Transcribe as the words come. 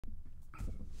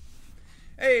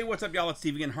Hey, what's up, y'all? It's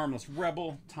Steve again, Harmless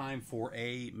Rebel. Time for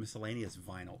a miscellaneous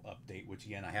vinyl update, which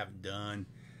again I haven't done.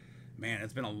 Man,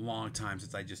 it's been a long time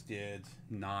since I just did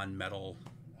non-metal.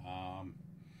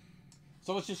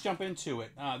 So let's just jump into it.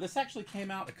 This actually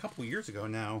came out a couple years ago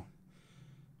now.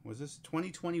 Was this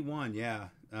 2021? Yeah.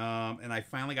 And I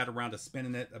finally got around to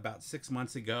spinning it about 6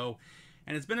 months ago.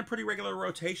 And it's been a pretty regular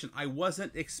rotation. I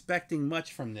wasn't expecting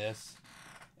much from this.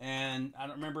 And I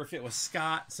don't remember if it was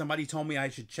Scott. Somebody told me I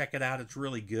should check it out. It's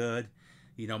really good.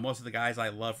 You know, most of the guys I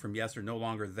love from Yes are no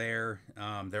longer there.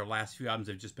 Their last few albums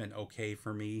have just been okay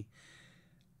for me.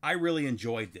 I really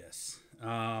enjoyed this.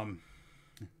 I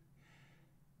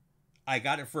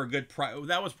got it for a good price.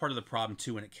 That was part of the problem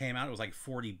too. When it came out, it was like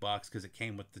 $40 because it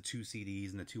came with the 2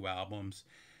 CDs and the 2 albums.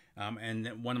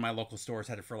 And one of my local stores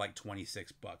had it for like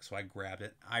 $26, so I grabbed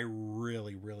it. I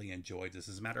really, really enjoyed this.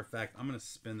 As a matter of fact, I'm going to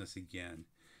spin this again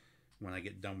when I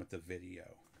get done with the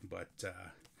video. But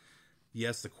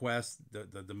Yes, the Quest,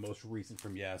 the most recent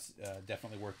from Yes,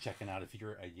 definitely worth checking out if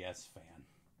you're a Yes fan.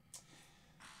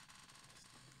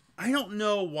 I don't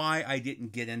know why I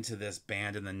didn't get into this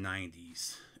band in the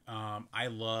 90s. I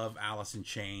love Alice in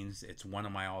Chains. It's one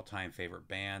of my all-time favorite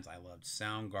bands. I loved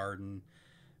Soundgarden.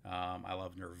 I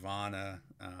love Nirvana,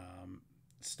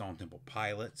 Stone Temple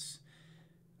Pilots.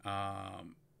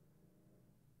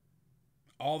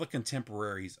 All the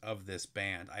contemporaries of this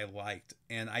band I liked.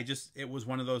 And it was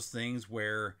one of those things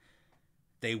where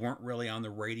they weren't really on the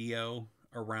radio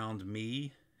around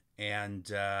me. And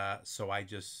so I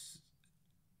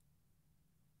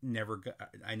never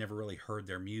really heard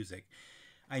their music.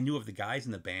 I knew of the guys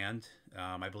in the band.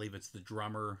 I believe it's the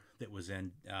drummer that was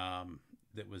in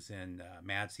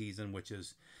Mad Season, which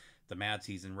is the Mad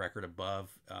Season record above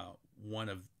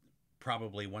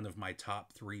probably one of my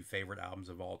top 3 favorite albums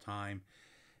of all time.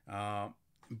 I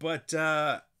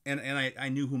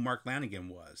knew who Mark Lanegan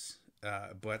was,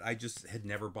 but I just had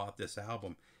never bought this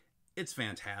album. It's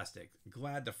fantastic.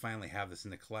 Glad to finally have this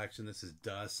in the collection. This is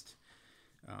Dust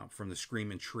from the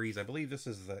Screaming Trees. I believe this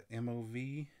is the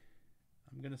MOV.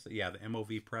 I'm gonna say, yeah, the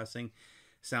MOV pressing.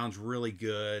 Sounds really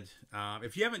good.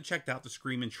 If you haven't checked out the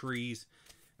Screaming Trees,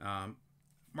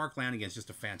 Mark Lanegan is just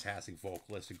a fantastic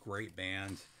vocalist, a great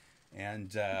band,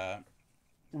 and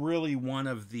really one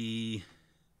of the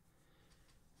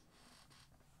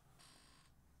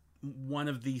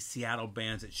Seattle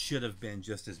bands that should have been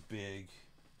just as big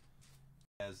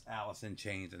as Alice in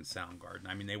Chains and Soundgarden.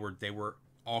 I mean, they were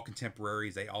all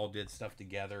contemporaries. They all did stuff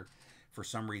together. For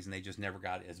some reason, they just never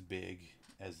got as big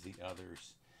as the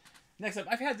others. Next up,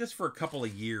 I've had this for a couple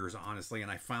of years, honestly,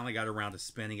 and I finally got around to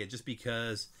spinning it just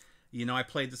because, you know, I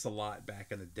played this a lot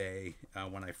back in the day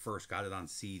when I first got it on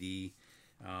CD.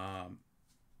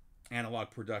 Analog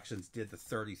Productions did the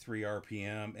 33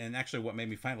 RPM, and actually what made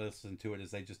me finally listen to it is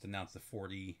they just announced the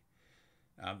 40.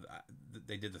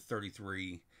 They did the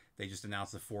 33. They just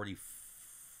announced the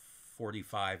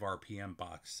 45 RPM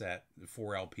box set, the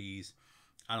 4 LPs.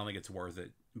 I don't think it's worth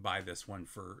it. Buy this one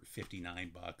for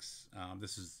 $59.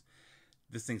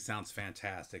 This thing sounds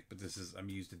fantastic, but this is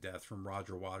Amused to Death from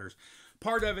Roger Waters.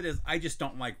 Part of it is I just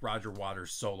don't like Roger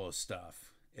Waters' solo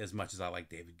stuff as much as I like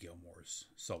David Gilmour's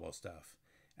solo stuff.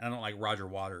 And I don't like Roger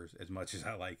Waters as much as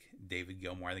I like David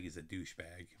Gilmour. I think he's a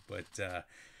douchebag. But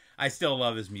I still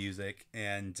love his music,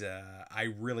 and I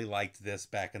really liked this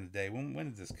back in the day. When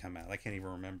did this come out? I can't even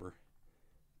remember.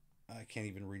 I can't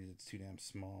even read it. It's too damn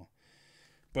small.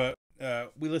 But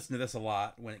we listened to this a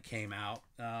lot when it came out,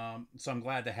 so I'm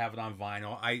glad to have it on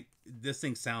vinyl. This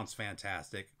thing sounds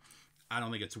fantastic. I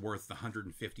don't think it's worth the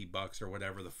 $150 or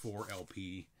whatever the 4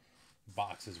 LP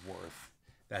box is worth.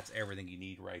 That's everything you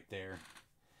need right there.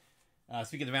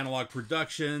 Speaking of Analog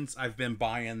Productions, I've been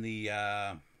buying the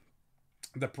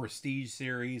Prestige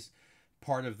series.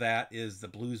 Part of that is the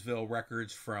Bluesville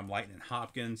records from Lightnin'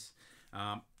 Hopkins.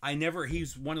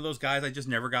 He's one of those guys I just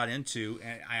never got into,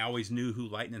 and I always knew who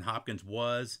Lightnin' Hopkins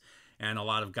was, and a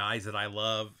lot of guys that I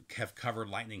love have covered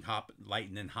Lightnin'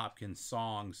 Hopkins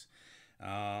songs.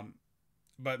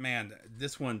 But man,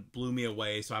 this one blew me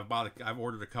away. So I've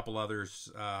ordered a couple others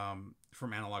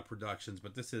from Analog Productions,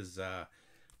 but this is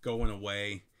Going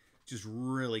Away. Just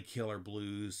really killer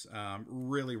blues.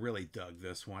 Really, really dug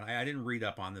this one. I didn't read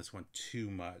up on this one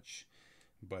too much.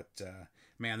 But,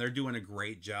 man, they're doing a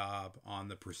great job on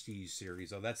the Prestige series.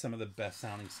 So that's some of the best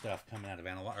sounding stuff coming out of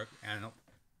Analog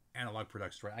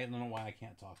Productions. I don't know why I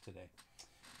can't talk today.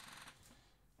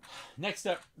 Next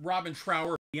up, Robin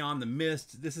Trower, Beyond the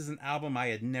Mist. This is an album I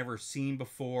had never seen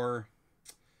before.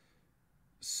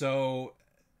 So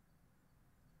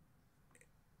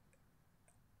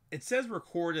It says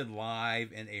recorded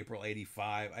live in April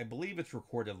 '85. I believe it's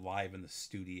recorded live in the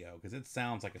studio because it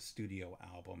sounds like a studio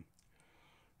album.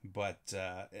 But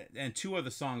and 2 of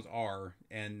the songs are,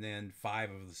 and then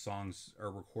 5 of the songs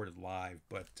are recorded live.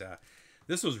 But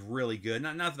this was really good.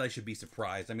 Not that I should be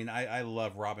surprised. I mean, I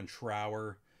love Robin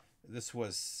Trower. This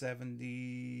was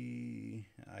 70.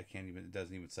 I can't even. It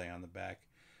doesn't even say on the back.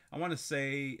 I want to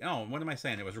say. Oh, what am I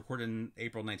saying? It was recorded in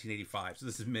April 1985. So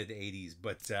this is mid '80s.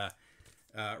 But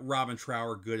Robin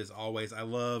Trower, good as always. I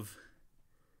love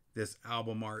this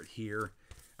album art here.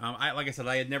 Like I said,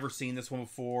 I had never seen this one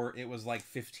before. It was like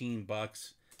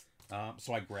 $15,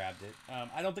 so I grabbed it.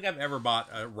 I don't think I've ever bought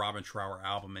a Robin Trower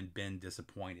album and been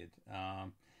disappointed.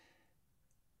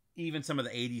 Even some of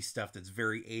the '80s stuff that's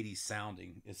very '80s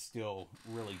sounding is still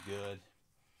really good.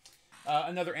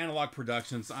 Another Analog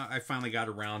Productions. I finally got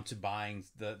around to buying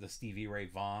the Stevie Ray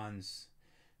Vaughns.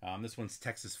 This one's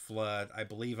Texas Flood. I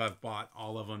believe I've bought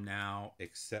all of them now,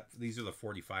 except these are the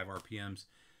 45 RPMs.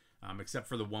 Except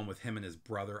for the one with him and his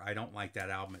brother. I don't like that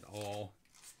album at all.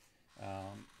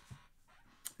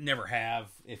 Never have.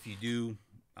 If you do,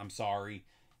 I'm sorry.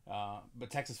 But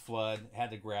Texas Flood, had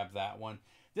to grab that one.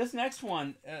 This next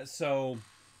one, so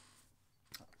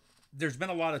there's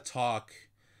been a lot of talk,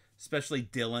 especially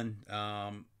Dylan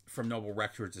from Noble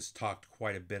Records has talked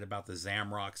quite a bit about the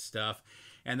Zamrock stuff.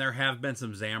 And there have been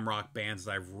some Zamrock bands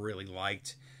that I've really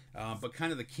liked. But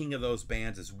kind of the king of those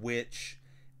bands is Witch.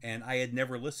 And I had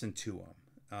never listened to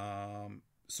them.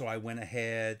 So I went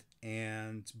ahead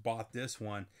and bought this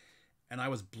one. And I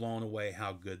was blown away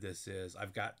how good this is.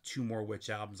 I've got 2 more Witch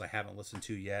albums I haven't listened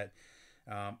to yet.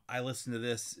 I listened to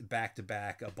this back to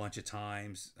back a bunch of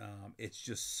times. It's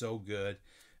just so good.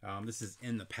 This is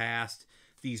In the Past.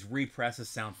 These represses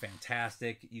sound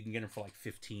fantastic. You can get them for like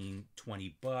 $15,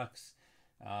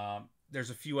 $20.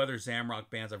 There's a few other Zamrock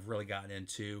bands I've really gotten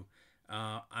into.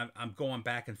 I'm going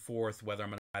back and forth whether I'm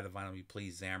going to buy the Vinyl Me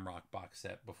Please Zamrock box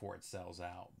set before it sells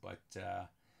out. But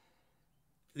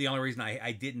the only reason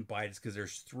I didn't buy it is because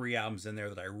there's 3 albums in there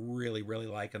that I really, really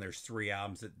like. And there's 3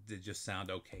 albums that just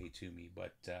sound okay to me.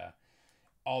 But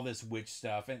all this Witch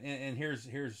stuff. And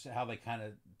here's how they kind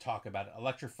of talk about it.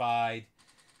 Electrified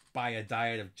by a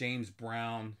diet of James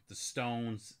Brown, The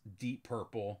Stones, Deep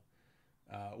Purple,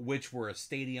 which were a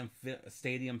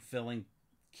stadium-filling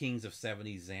Kings of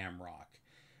 70s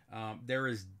Zamrock. There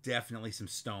is definitely some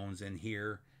Stones in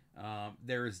here.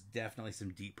 There is definitely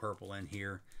some Deep Purple in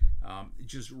here.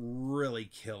 Just really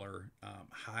killer.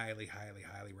 Highly, highly,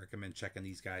 highly recommend checking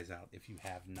these guys out if you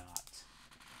have not.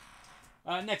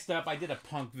 Next up, I did a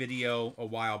punk video a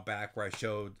while back where I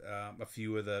showed a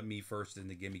few of the Me First and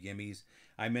the Gimme Gimmes.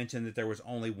 I mentioned that there was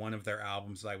only one of their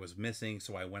albums I was missing,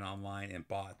 so I went online and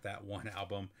bought that one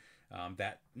album.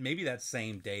 Maybe that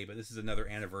same day, but this is another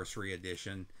anniversary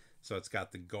edition. So it's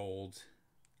got the gold,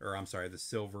 or I'm sorry, the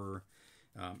silver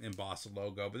embossed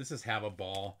logo. But this is Have a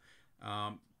Ball.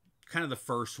 Kind of the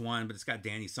first one, but it's got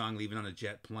Danny Song, Leaving on a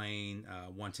Jet Plane,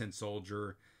 110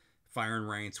 Soldier, Fire and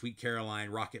Rain, Sweet Caroline,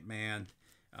 Rocket Man.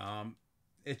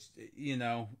 It's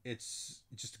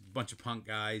just a bunch of punk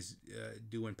guys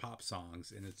doing pop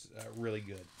songs, and it's really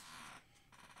good.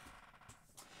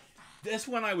 This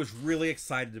one I was really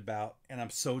excited about, and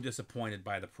I'm so disappointed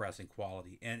by the pressing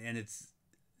quality. And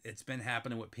it's been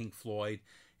happening with Pink Floyd.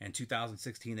 In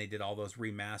 2016, they did all those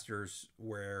remasters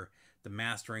where the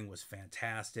mastering was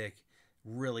fantastic,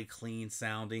 really clean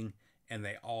sounding, and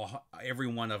every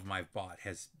one of them I've bought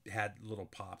has had little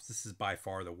pops. This is by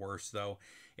far the worst, though.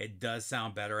 It does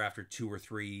sound better after 2 or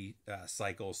 3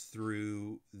 cycles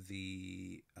through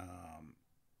the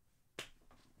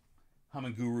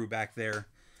Humming Guru back there.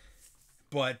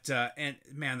 But, and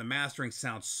man, the mastering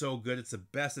sounds so good. It's the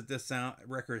best that this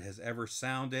record has ever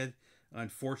sounded.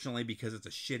 Unfortunately, because it's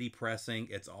a shitty pressing,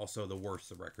 it's also the worst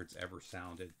the record's ever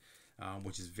sounded,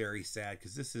 which is very sad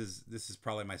because this is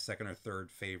probably my 2nd or 3rd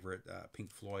favorite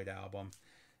Pink Floyd album.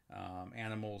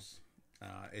 Animals,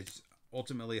 it's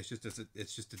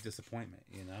just a disappointment,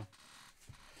 you know.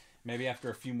 Maybe after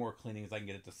a few more cleanings, I can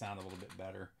get it to sound a little bit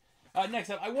better. Next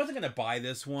up, I wasn't going to buy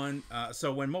this one.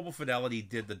 So when Mobile Fidelity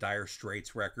did the Dire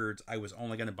Straits records, I was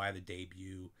only going to buy the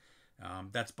debut.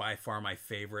 That's by far my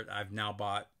favorite. I've now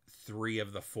bought 3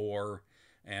 of the 4.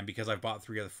 And because I've bought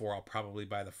 3 of the 4, I'll probably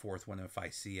buy the 4th one if I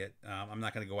see it. I'm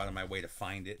not going to go out of my way to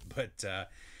find it. But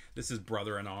this is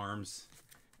Brother in Arms.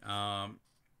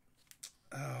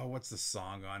 What's the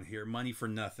song on here? Money for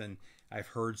Nothing. I've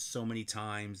heard so many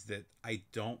times that I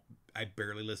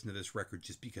barely listen to this record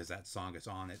just because that song is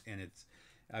on it, and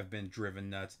I've been driven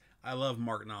nuts. I love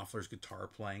Mark Knopfler's guitar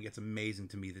playing. It's amazing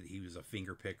to me that he was a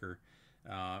finger picker,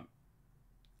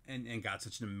 and got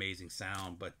such an amazing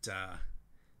sound. But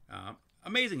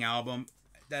Amazing album.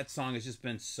 That song has just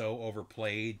been so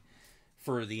overplayed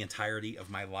for the entirety of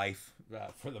my life,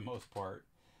 for the most part.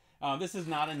 This is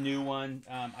not a new one.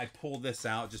 I pulled this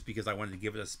out just because I wanted to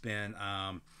give it a spin.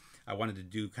 I wanted to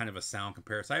do kind of a sound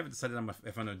comparison. I haven't decided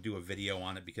if I'm going to do a video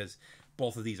on it because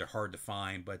both of these are hard to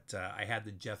find. But I had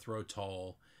the Jethro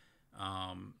Tull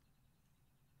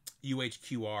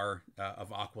UHQR of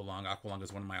Aqualung. Aqualung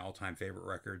is one of my all-time favorite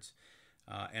records.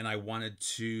 And I wanted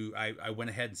to, I went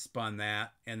ahead and spun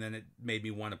that, and then it made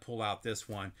me want to pull out this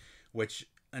one, this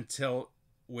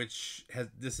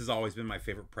has always been my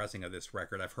favorite pressing of this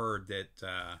record. I've heard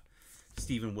that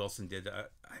Steven Wilson did, I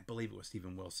believe it was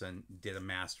Steven Wilson, did a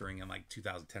mastering in like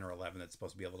 2010 or 11 that's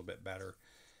supposed to be a little bit better.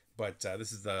 But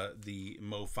this is the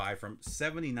Mo-Fi from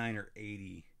 79 or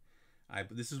 80.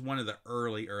 This is one of the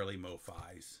early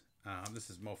Mo-Fis. This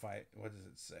is Mo-Fi, what does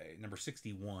it say? Number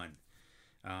 61.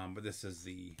 But this is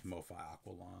the Mo-Fi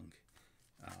Aqualung.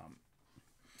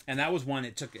 And that was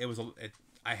one,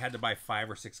 I had to buy 5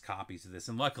 or 6 copies of this.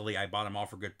 And luckily I bought them all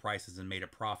for good prices and made a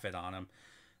profit on them.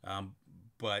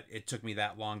 But it took me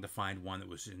that long to find one that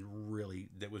was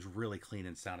really clean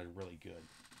and sounded really good.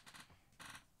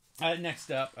 Next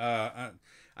up, I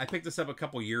picked this up a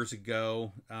couple years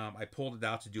ago. I pulled it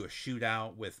out to do a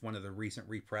shootout with one of the recent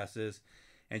represses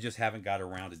and just haven't got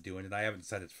around to doing it. I haven't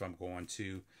decided if I'm going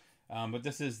to. But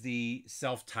this is the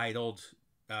self-titled,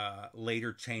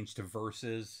 later changed to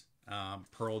Versus,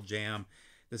 Pearl Jam.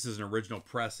 This is an original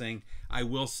pressing. I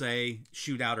will say,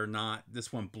 shootout or not,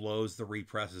 this one blows the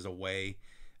represses away,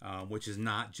 which is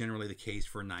not generally the case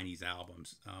for 90s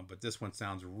albums. But this one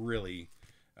sounds really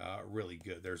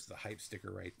good. There's the hype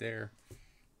sticker right there.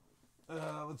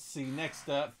 Let's see, next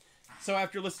up. So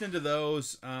after listening to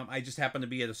those, I just happened to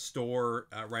be at a store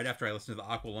right after I listened to the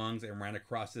Aqualungs and ran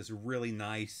across this really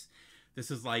nice. This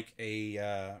is like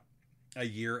a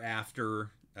year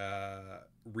after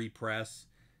repress,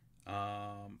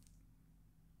 UK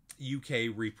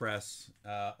repress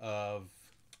of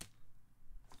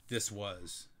This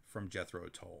Was from Jethro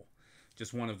Tull.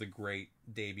 Just one of the great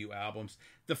debut albums.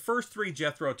 The first 3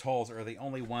 Jethro Tulls are the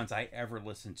only ones I ever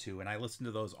listened to, and I listened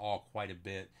to those all quite a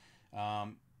bit.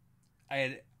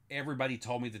 Everybody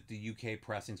told me that the UK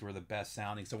pressings were the best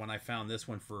sounding, so when I found this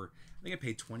one I think I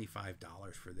paid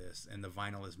 $25 for this, and the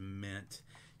vinyl is mint.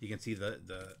 You can see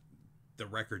the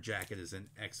record jacket is in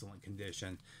excellent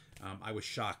condition. I was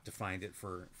shocked to find it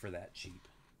for that cheap.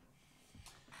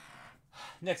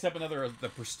 Next up, another of the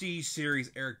Prestige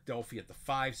series, Eric Dolphy at the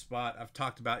 5 spot. I've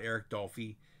talked about Eric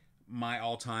Dolphy, my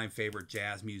all-time favorite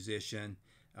jazz musician.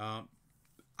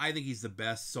 I think he's the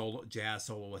best jazz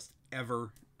soloist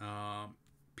ever.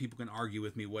 People can argue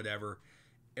with me, whatever.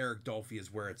 Eric Dolphy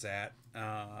is where it's at.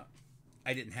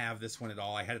 I didn't have this one at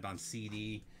all. I had it on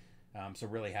CD. So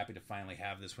really happy to finally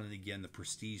have this one. And again, the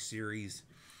Prestige series.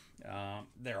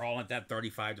 They're all at that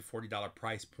 $35 to $40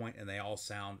 price point, and they all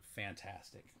sound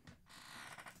fantastic.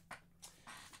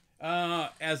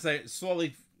 As I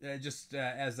slowly,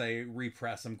 as I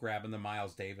repress, I'm grabbing the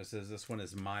Miles Davises. This one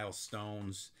is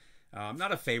Milestones.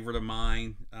 Not a favorite of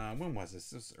mine. When was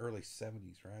this? This was early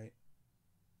 70s, right?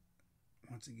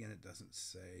 Once again, it doesn't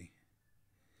say.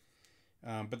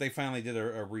 But they finally did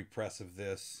a repress of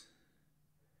this.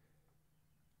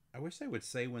 I wish they would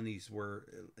say when these were,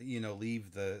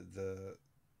 leave the...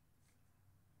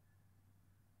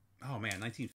 Oh, man,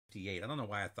 1958. I don't know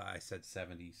why I thought I said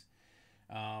 70s.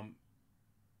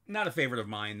 Not a favorite of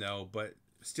mine, though, but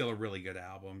still a really good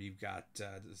album. You've got,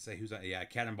 say who's on, yeah,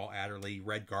 Cannonball Adderley,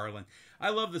 Red Garland. I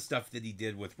love the stuff that he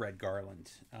did with Red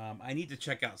Garland. I need to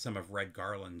check out some of Red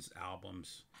Garland's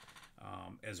albums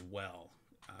as well,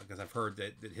 because I've heard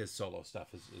that his solo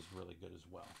stuff is really good as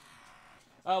well.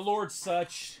 Lord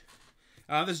Sutch.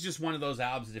 This is just one of those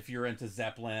albums that if you're into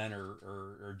Zeppelin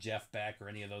or Jeff Beck or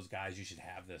any of those guys, you should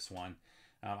have this one.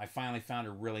 I finally found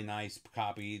a really nice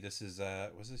copy. This is,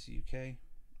 was this UK?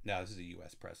 No, this is a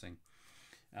US pressing.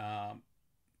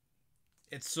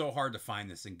 It's so hard to find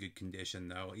this in good condition,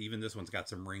 though. Even this one's got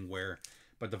some ring wear,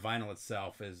 but the vinyl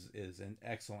itself is in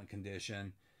excellent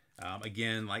condition.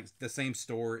 Again, like the same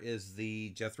store is the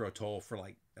Jethro Tull for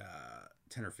like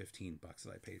 10 or 15 bucks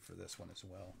that I paid for this one as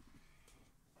well.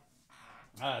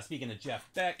 Speaking of Jeff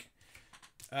Beck,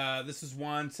 this is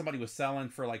one somebody was selling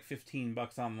for like 15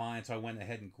 bucks online, so I went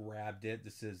ahead and grabbed it.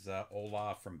 This is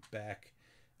Olaf from Beck.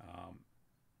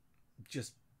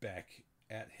 Just Beck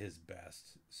at his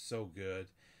best. So good.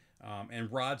 And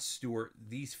Rod Stewart,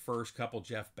 these first couple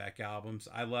Jeff Beck albums,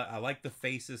 I like the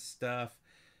Faces stuff.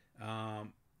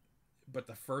 But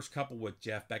the first couple with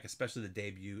Jeff Beck, especially the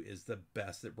debut, is the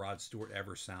best that Rod Stewart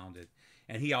ever sounded.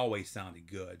 And he always sounded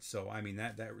good. So, I mean,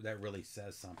 that really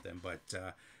says something.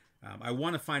 But I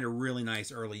want to find a really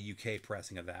nice early UK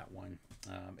pressing of that one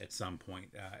at some point,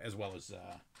 as well as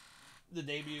the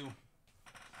debut.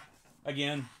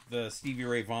 Again, the Stevie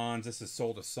Ray Vaughan's. This is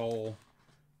Soul to Soul.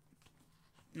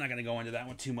 I'm not going to go into that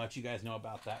one too much. You guys know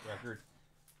about that record.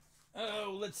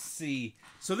 Oh, let's see.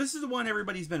 So this is the one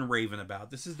everybody's been raving about.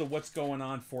 This is the What's Going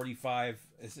On 45.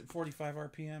 Is it 45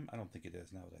 RPM? I don't think it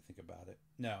is now that I think about it.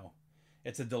 No.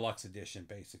 It's a deluxe edition,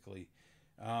 basically.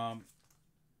 I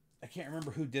can't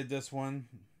remember who did this one.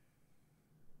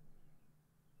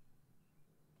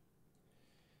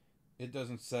 It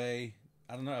doesn't say.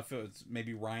 I don't know if it was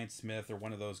maybe Ryan Smith or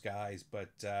one of those guys, but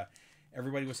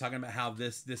everybody was talking about how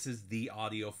this is the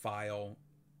audiophile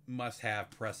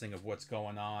must-have pressing of What's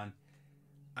Going On.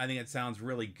 I think it sounds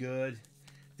really good.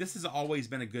 This has always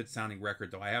been a good sounding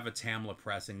record, though. I have a Tamla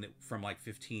pressing from like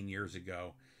 15 years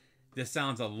ago. This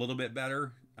sounds a little bit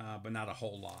better, but not a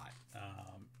whole lot.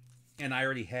 And I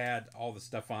already had all the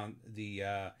stuff on the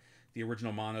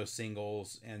original mono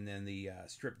singles and then the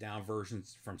stripped down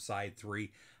versions from side 3.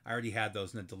 I already had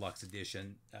those in the deluxe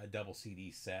edition double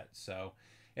CD set. So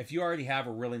if you already have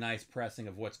a really nice pressing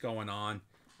of What's Going On,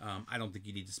 I don't think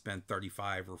you need to spend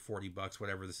 35 or 40 bucks,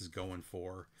 whatever this is going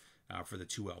for the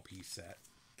 2 LP set.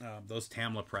 Those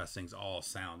Tamla pressings all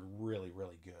sound really,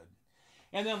 really good.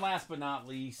 And then last but not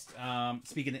least,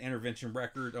 speaking of Intervention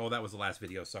record, oh, that was the last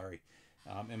video, sorry.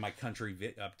 In my country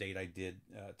update, I did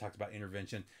talked about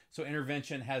Intervention. So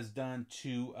Intervention has done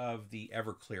 2 of the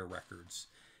Everclear records.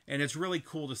 And it's really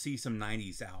cool to see some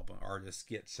 90s album artists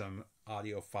get some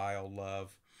audiophile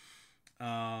love.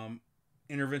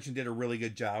 Intervention did a really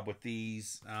good job with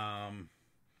these.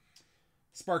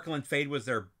 Sparkle and Fade was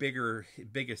their bigger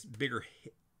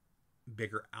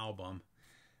album.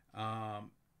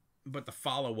 But the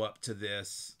follow-up to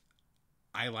this,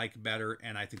 I like better,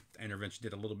 and I think Intervention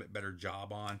did a little bit better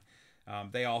job on.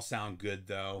 They all sound good,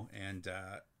 though. And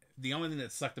the only thing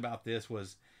that sucked about this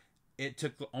was it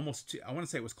took almost I want to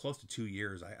say it was close to 2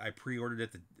 years. I pre-ordered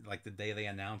it the day they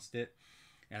announced it,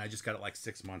 and I just got it like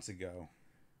 6 months ago.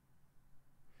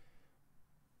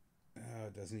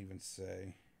 It doesn't even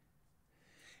say.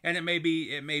 And it may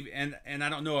be, and I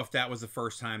don't know if that was the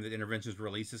first time that Intervention's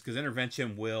released this, because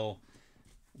Intervention will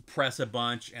press a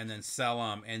bunch and then sell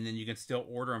them, and then you can still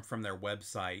order them from their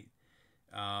website.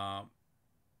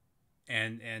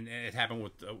 And it happened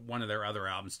with one of their other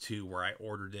albums too, where I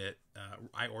ordered it.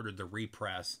 I ordered the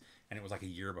repress, and it was like a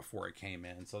year before it came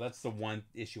in. So that's the one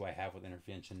issue I have with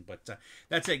Intervention. But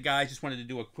that's it, guys. Just wanted to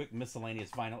do a quick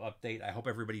miscellaneous vinyl update. I hope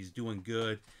everybody's doing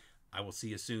good. I will see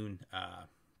you soon.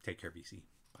 Take care, BC.